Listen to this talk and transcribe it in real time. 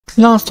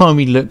Last time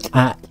we looked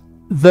at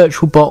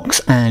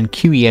VirtualBox and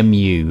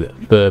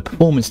QEMU for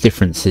performance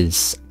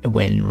differences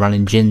when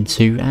running Gen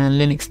 2 and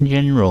Linux in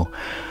general.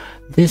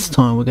 This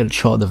time we're going to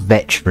try the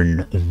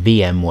veteran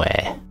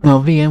VMware.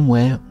 Now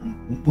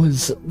VMware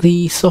was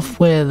the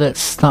software that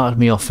started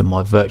me off in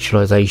my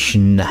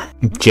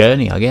virtualization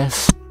journey, I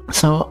guess.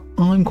 So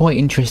I'm quite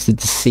interested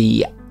to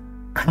see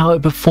how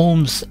it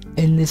performs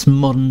in this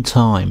modern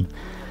time.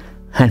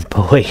 And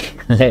boy,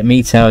 let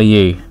me tell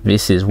you,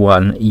 this is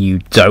one you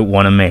don't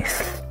want to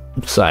miss.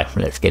 So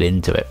let's get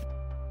into it.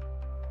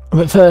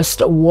 But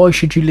first, why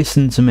should you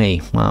listen to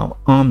me? Well,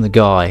 I'm the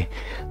guy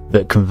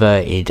that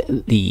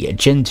converted the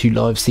Gen 2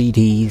 live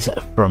CDs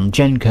from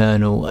Gen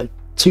kernel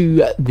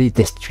to the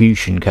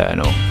distribution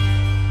kernel.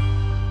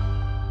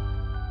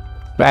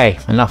 But hey,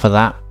 enough of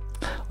that.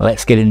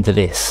 Let's get into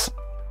this.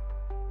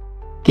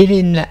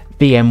 Getting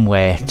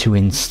VMware to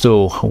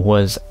install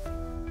was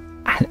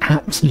an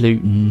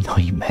absolute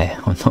nightmare,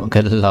 I'm not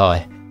gonna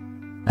lie.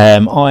 I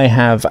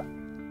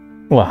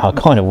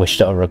kind of wish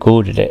that I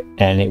recorded it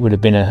and it would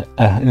have been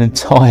an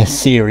entire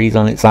series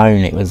on its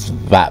own. It was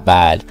that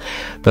bad,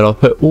 but I'll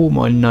put all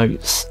my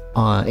notes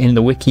in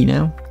the wiki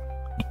now,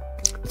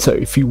 so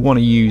if you want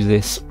to use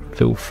this,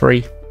 feel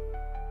free.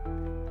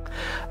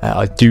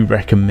 I do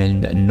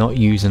recommend not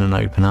using an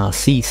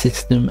OpenRC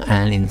system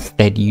and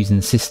instead using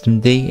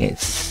systemd. It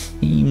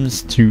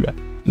seems to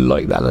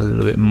like that a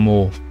little bit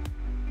more.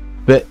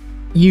 But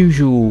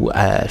usual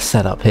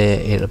setup here,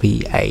 it'll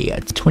be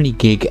a 20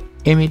 gig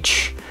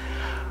image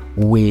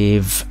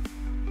with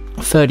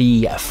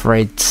 30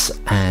 threads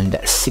and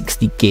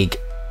 60 gig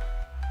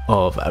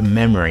of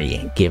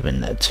memory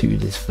given to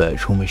this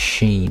virtual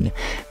machine.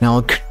 Now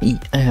I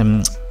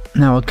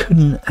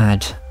couldn't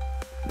add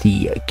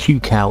the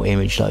QCal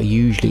image that I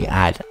usually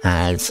add,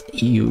 as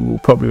you will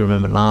probably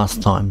remember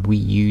last time we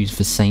used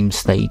the same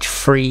stage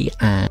 3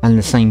 and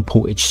the same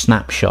portage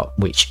snapshot,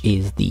 which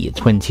is the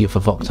 20th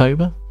of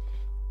October,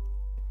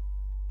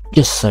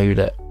 just so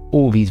that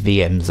all these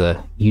VMs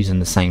are using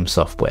the same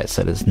software,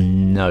 so there's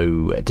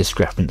no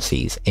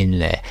discrepancies in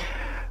there.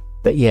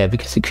 But yeah,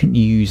 because I couldn't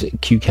use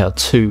QCal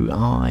 2,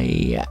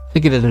 I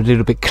figured it a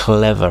little bit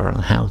clever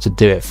on how to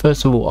do it.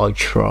 First of all, I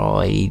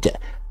tried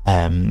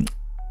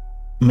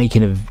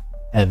making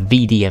a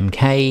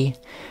VDMK.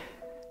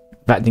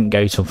 That didn't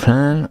go to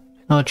plan.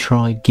 I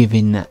tried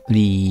giving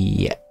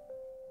the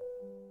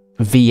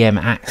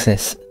VM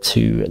access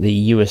to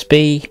the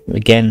USB.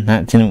 Again,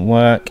 that didn't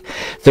work.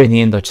 So in the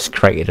end, I just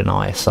created an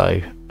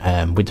ISO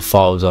with the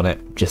files on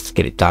it just to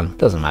get it done.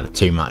 Doesn't matter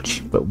too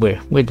much, but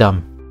we're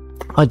done.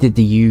 I did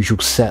the usual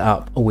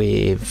setup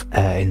with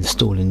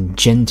installing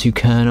Gen 2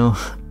 kernel.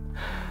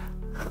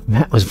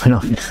 That was when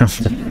I found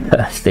the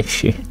first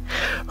issue.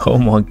 Oh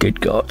my good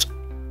god.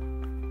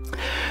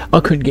 I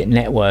couldn't get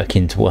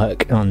networking to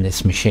work on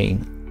this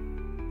machine.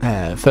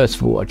 First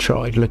of all, I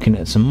tried looking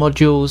at some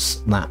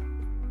modules. That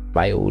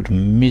failed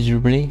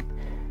miserably.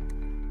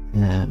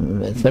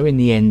 So in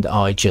the end,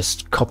 I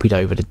just copied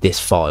over the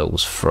disk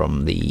files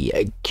from the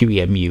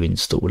QEMU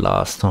install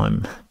last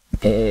time.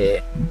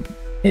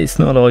 It's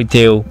not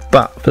ideal,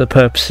 but for the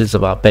purposes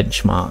of our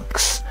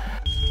benchmarks,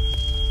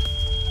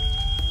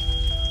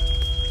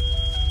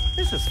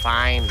 this is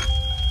fine.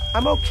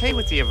 I'm okay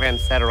with the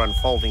events that are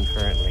unfolding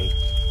currently.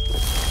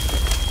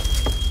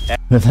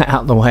 With that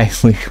out of the way,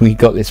 we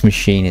got this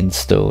machine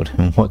installed,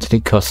 and what did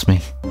it cost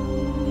me?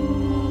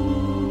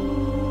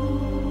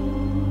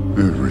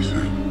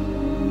 Everything.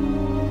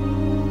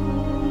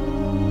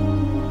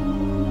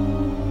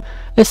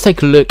 Let's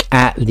take a look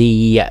at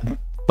the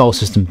file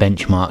system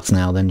benchmarks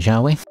now then,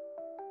 shall we?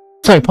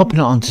 So popping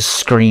it onto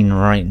screen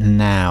right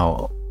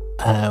now,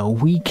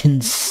 we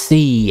can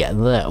see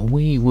that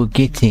we were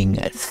getting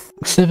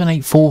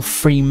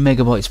 7843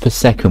 megabytes per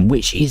second,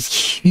 which is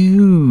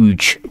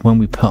huge when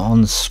we put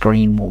on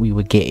screen what we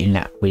were getting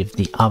at with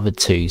the other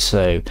two.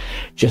 So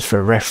just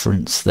for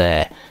reference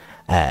there,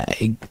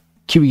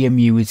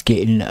 QEMU was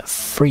getting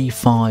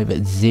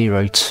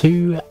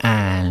 3502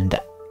 and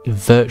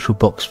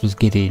VirtualBox was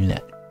getting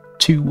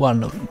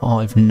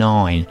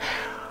 2159.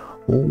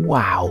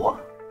 Wow,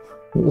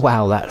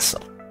 that's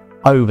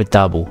over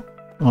double.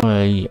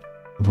 I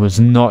was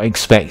not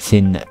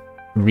expecting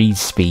read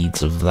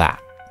speeds of that,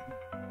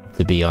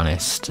 to be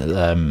honest.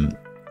 It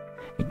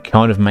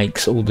kind of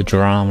makes all the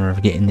drama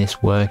of getting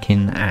this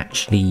working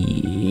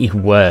actually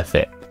worth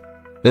it.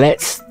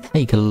 Let's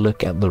take a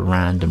look at the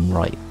random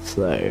writes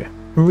though.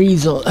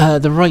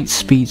 The write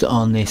speed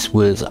on this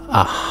was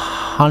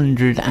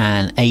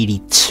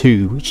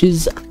 182, which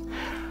is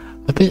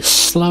a bit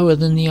slower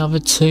than the other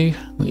two,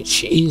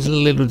 which is a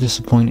little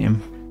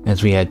disappointing,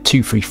 as we had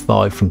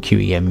 235 from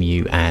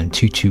QEMU and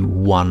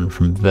 221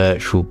 from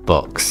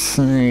VirtualBox.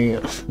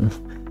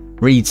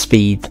 Read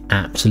speed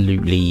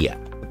absolutely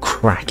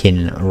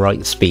cracking,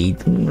 write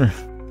speed a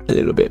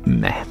little bit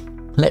meh.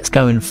 Let's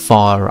go and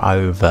fire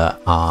over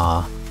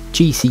our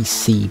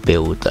GCC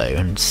build though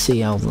and see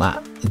how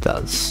that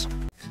does.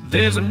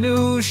 There's a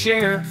new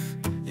sheriff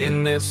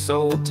in this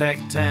old tech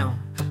town.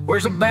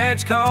 Wears a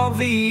badge called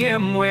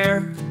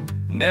VMware.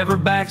 never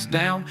backs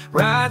down,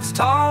 rides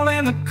tall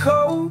in the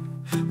cold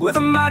with a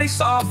mighty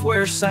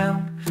software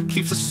sound,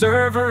 keeps the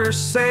servers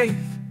safe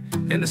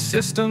and the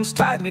systems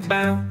tightly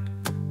bound.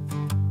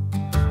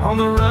 On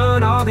the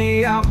run, all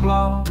the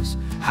outlaws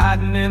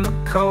hiding in the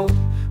cold,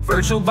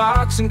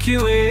 VirtualBox and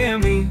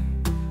QEMU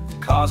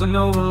causing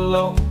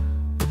overload,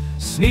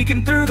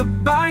 sneaking through the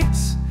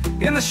bites,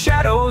 in the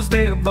shadows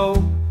they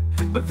abode.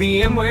 But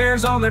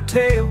VMware's on their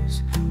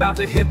tails, about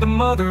to hit the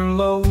mother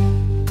load.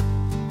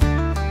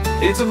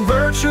 It's a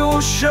virtual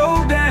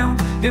showdown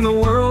in the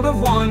world of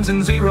ones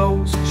and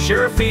zeros.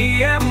 Sheriff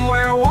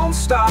VMware won't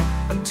stop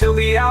until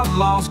the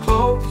outlaws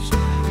close.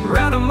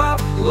 Round them up,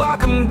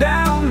 lock them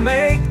down,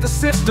 make the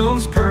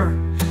systems purr.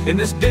 In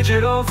this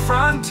digital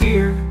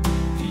frontier,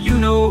 you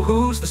know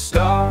who's the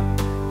star.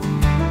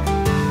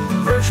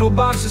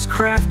 VirtualBox is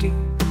crafty,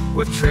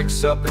 with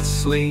tricks up its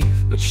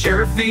sleeve, but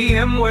Sheriff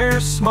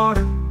VMware's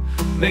smarter,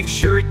 make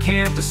sure it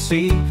can't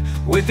deceive.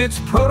 With its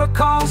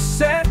protocol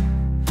set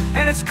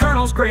and its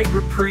kernel's great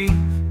reprieve,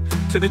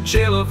 to the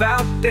jail of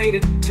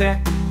outdated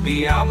tech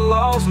the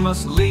outlaws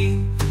must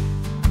leave.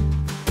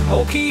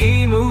 Old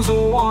QEMU's a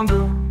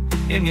wanderer,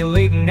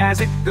 emulating as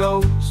it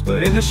goes,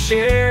 but in the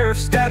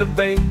sheriff's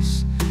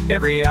database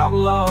every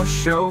outlaw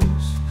shows.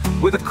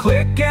 With a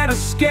click and a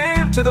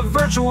scan to the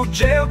virtual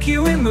jail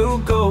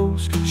QEMU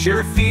goes.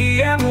 Sheriff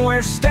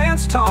VMware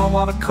stands tall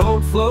while the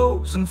code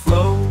flows and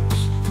flows.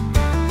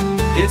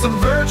 It's a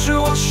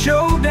virtual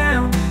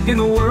showdown in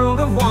the world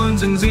of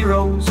ones and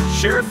zeros.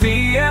 Sheriff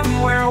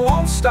VMware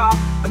won't stop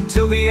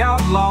until the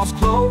outlaws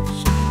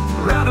close.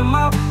 Round them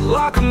up,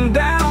 lock them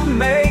down,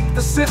 make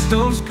the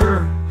systems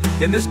purr.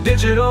 In this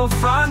digital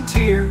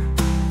frontier,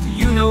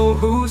 you know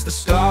who's the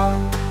star.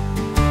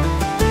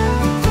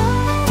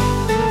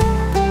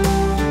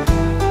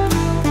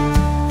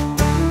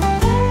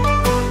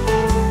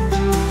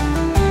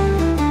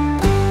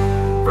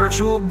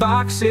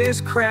 VirtualBox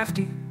is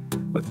crafty,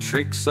 with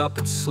tricks up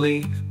its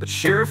sleeve, but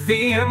Sheriff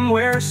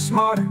VMware's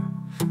smarter,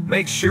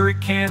 make sure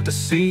it can't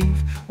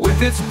deceive. With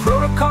its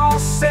protocol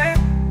set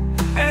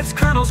and its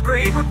kernel's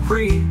great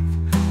reprieve,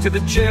 to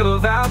the jail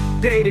of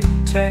outdated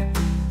tech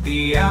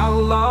the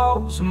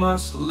outlaws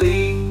must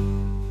leave.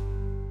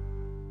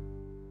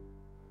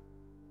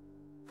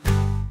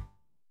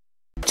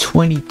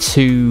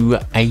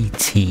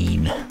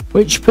 2218,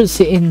 which puts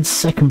it in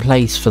second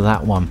place for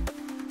that one.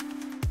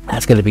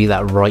 That's going to be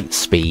that write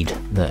speed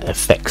that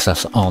affects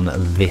us on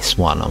this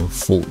one,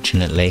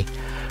 unfortunately.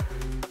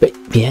 But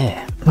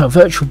yeah, well,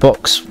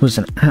 VirtualBox was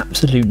an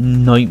absolute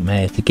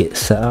nightmare to get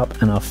set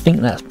up, and I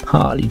think that's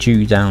partly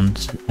due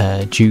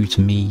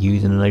to me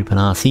using an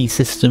OpenRC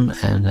system,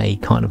 and they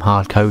kind of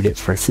hard code it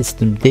for a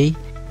system D.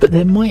 But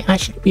there might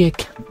actually be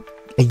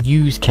a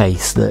use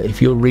case that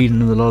if you're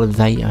reading a lot of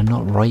data and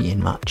not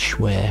writing much,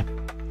 where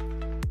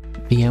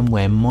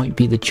VMware might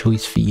be the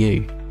choice for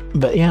you.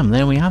 But yeah,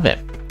 there we have it.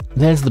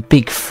 There's the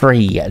big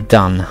three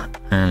done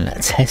and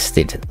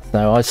tested.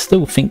 So I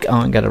still think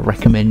I'm going to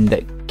recommend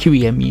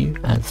QEMU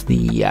as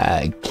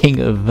the king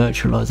of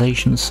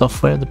virtualization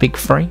software, the big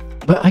three.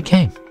 But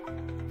okay,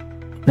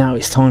 now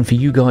it's time for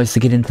you guys to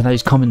get into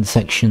those comment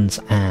sections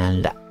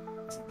and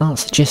start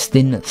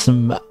suggesting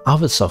some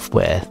other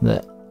software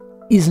that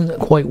isn't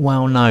quite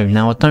well known.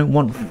 Now, I don't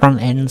want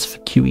front ends for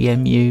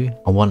QEMU.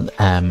 I want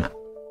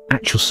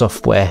actual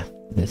software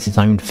that's its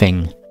own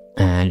thing.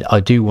 And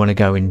I do want to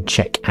go and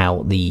check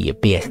out the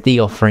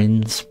BSD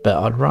offerings, but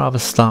I'd rather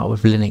start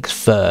with Linux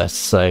first.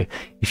 So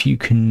if you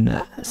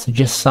can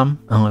suggest some,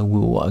 I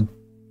will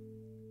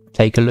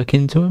take a look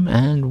into them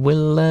and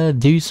we'll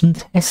do some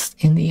tests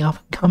in the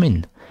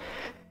upcoming.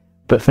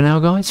 But for now,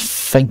 guys,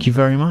 thank you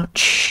very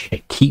much.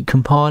 Keep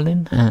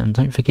compiling and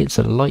don't forget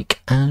to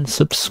like and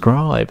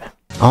subscribe.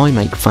 I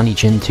make funny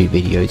Gen 2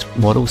 videos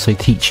while also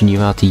teaching you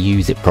how to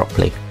use it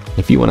properly.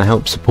 If you want to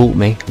help support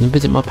me, then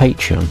visit my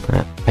Patreon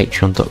at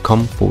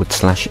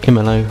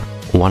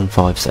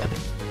patreon.com/Immolo157.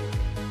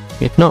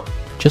 If not,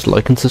 just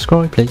like and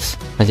subscribe please,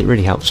 as it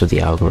really helps with the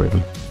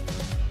algorithm.